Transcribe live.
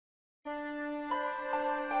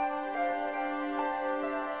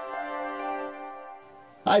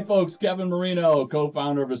Hi folks, Kevin Marino,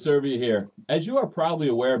 co-founder of Asirvia here. As you are probably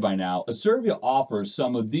aware by now, Asirvia offers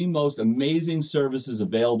some of the most amazing services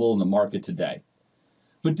available in the market today.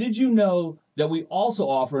 But did you know that we also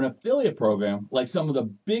offer an affiliate program like some of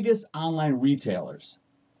the biggest online retailers?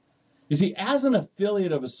 You see, as an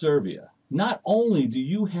affiliate of Asirvia, not only do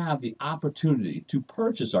you have the opportunity to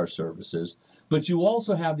purchase our services, but you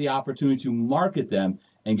also have the opportunity to market them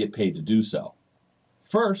and get paid to do so.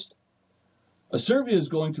 First, Asirvia is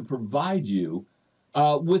going to provide you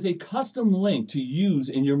with a custom link to use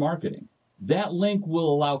in your marketing. That link will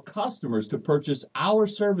allow customers to purchase our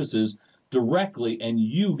services directly and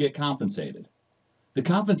you get compensated. The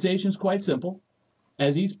compensation is quite simple.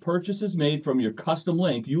 As each purchase is made from your custom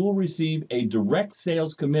link, you will receive a direct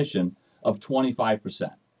sales commission of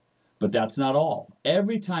 25%. But that's not all.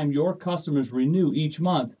 Every time your customers renew each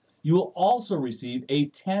month, you will also receive a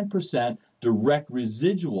 10% direct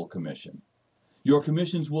residual commission. Your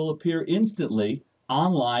commissions will appear instantly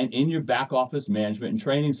online in your back office management and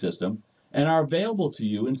training system and are available to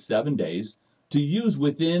you in 7 days to use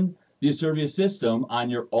within the Asirvia system on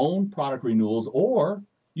your own product renewals, or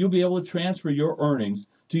you'll be able to transfer your earnings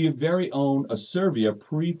to your very own Asirvia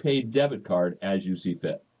prepaid debit card as you see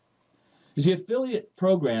fit. You see, affiliate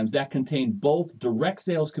programs that contain both direct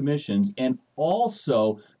sales commissions and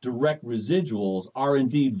also direct residuals are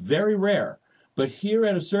indeed very rare. But here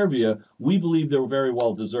at Asirvia, we believe they're very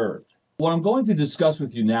well deserved. What I'm going to discuss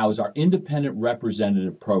with you now is our independent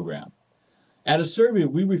representative program. At Asirvia,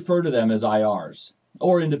 we refer to them as IRs,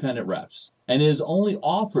 or independent reps, and it is only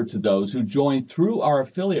offered to those who join through our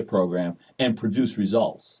affiliate program and produce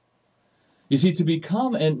results. You see, to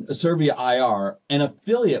become an Asirvia IR, an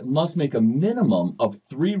affiliate must make a minimum of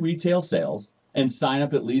 3 retail sales and sign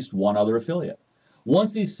up at least 1 other affiliate.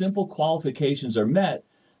 Once these simple qualifications are met,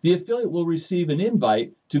 the affiliate will receive an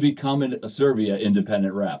invite to become an Asirvia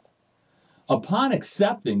independent rep. Upon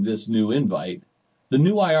accepting this new invite, the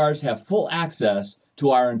new IRs have full access to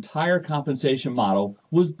our entire compensation model,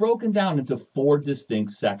 was broken down into 4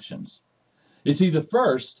 distinct sections. You see, the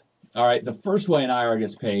first way an IR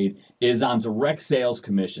gets paid is on direct sales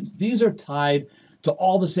commissions. These are tied to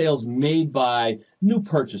all the sales made by new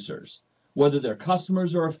purchasers, whether they're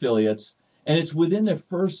customers or affiliates, and it's within their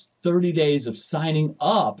first 30 days of signing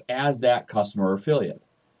up as that customer or affiliate.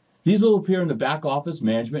 These will appear in the back office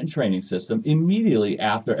management and training system immediately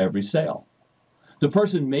after every sale. The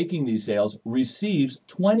person making these sales receives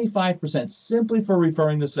 25% simply for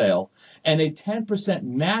referring the sale, and a 10%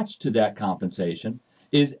 match to that compensation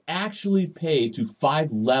is actually paid to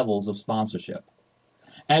 5 levels of sponsorship.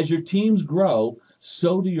 As your teams grow,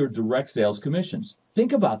 so do your direct sales commissions.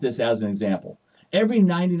 Think about this as an example. Every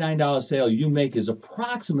 $99 sale you make is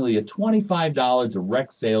approximately a $25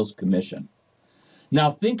 direct sales commission.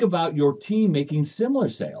 Now think about your team making similar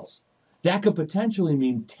sales. That could potentially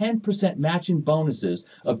mean 10% matching bonuses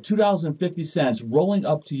of $2.50 rolling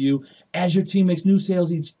up to you as your team makes new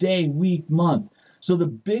sales each day, week, month. So the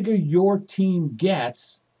bigger your team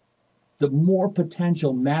gets, the more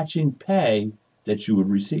potential matching pay that you would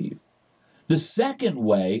receive. The second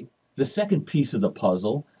piece of the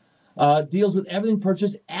puzzle deals with everything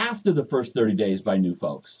purchased after the first 30 days by new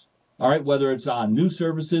folks. All right, whether it's on new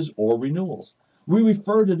services or renewals. We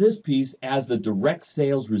refer to this piece as the direct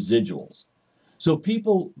sales residuals. So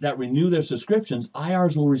people that renew their subscriptions,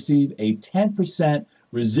 IRs will receive a 10%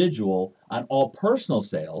 residual on all personal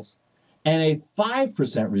sales and a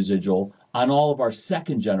 5% residual on all of our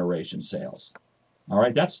second generation sales. All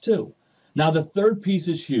right, that's 2. Now the third piece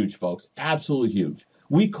is huge, folks, absolutely huge.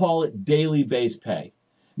 We call it daily base pay.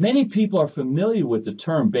 Many people are familiar with the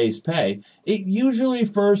term base pay. It usually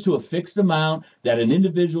refers to a fixed amount that an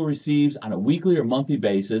individual receives on a weekly or monthly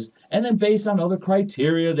basis, and then based on other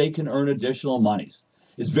criteria, they can earn additional monies.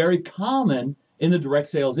 It's very common in the direct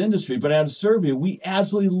sales industry, but at Asirvia, we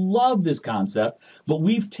absolutely love this concept, but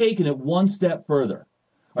we've taken it one step further.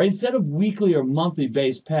 All right, instead of weekly or monthly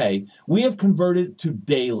base pay, we have converted it to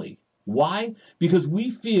daily. Why? Because we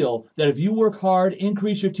feel that if you work hard,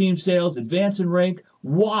 increase your team sales, advance in rank,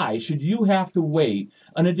 why should you have to wait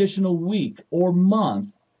an additional week or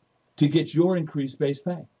month to get your increased base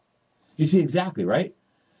pay? You see exactly, right?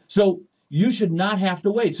 So you should not have to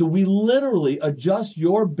wait. So we literally adjust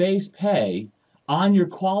your base pay on your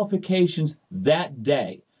qualifications that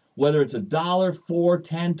day, whether it's $1, $4,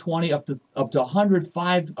 $10, $20, up to $100,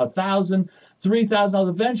 $5, $1,000, $3,000.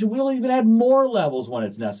 Eventually, we'll even add more levels when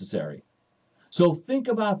it's necessary. So think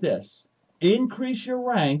about this. Increase your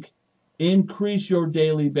rank, increase your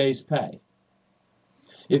daily base pay.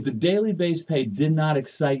 If the daily base pay did not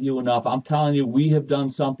excite you enough, I'm telling you, we have done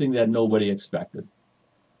something that nobody expected.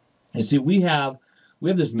 You see, we have we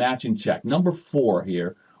have this matching check. Number 4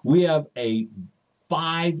 here, we have a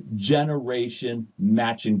 5-generation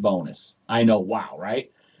matching bonus. I know, wow,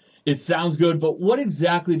 right? It sounds good, but what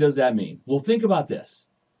exactly does that mean? Well, think about this.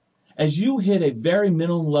 As you hit a very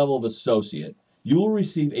minimum level of associate, you will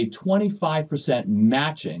receive a 25%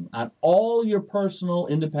 matching on all your personal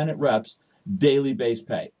independent reps' daily base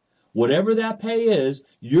pay. Whatever that pay is,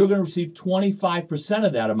 you're going to receive 25%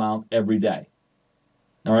 of that amount every day.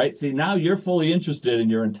 All right, see, now you're fully interested in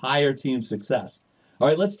your entire team's success. All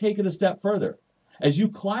right, let's take it a step further. As you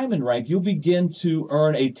climb in rank, you'll begin to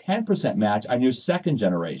earn a 10% match on your 2nd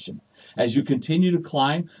generation. As you continue to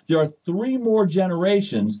climb, there are 3 more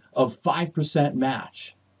generations of 5%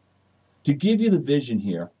 match. To give you the vision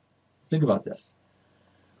here, think about this.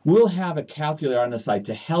 We'll have a calculator on the site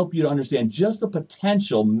to help you to understand just the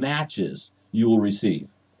potential matches you will receive.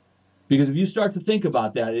 Because if you start to think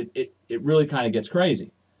about that, it really kind of gets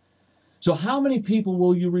crazy. So how many people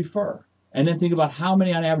will you refer? And then think about how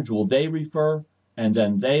many on average will they refer, and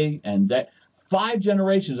then they, and that. 5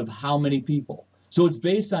 generations of how many people. So it's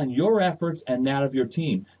based on your efforts and that of your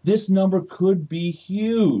team. This number could be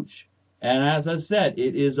huge. And as I said,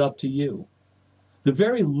 it is up to you. The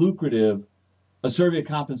very lucrative Asirvia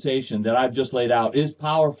compensation that I've just laid out is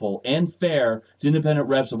powerful and fair to independent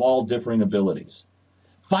reps of all differing abilities.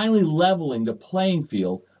 Finally, leveling the playing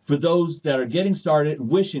field for those that are getting started and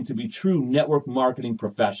wishing to be true network marketing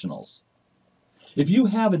professionals. If you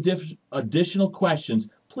have additional questions,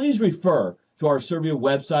 please refer to our Asirvia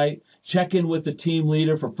website, check in with the team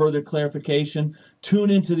leader for further clarification,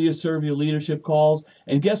 tune into the Asirvia leadership calls,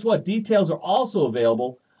 and guess what? Details are also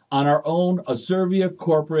available on our own Asirvia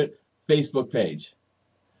corporate Facebook page.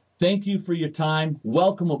 Thank you for your time.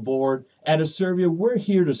 Welcome aboard. At Asirvia, we're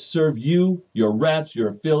here to serve you, your reps, your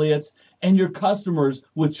affiliates, and your customers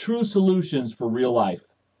with true solutions for real life.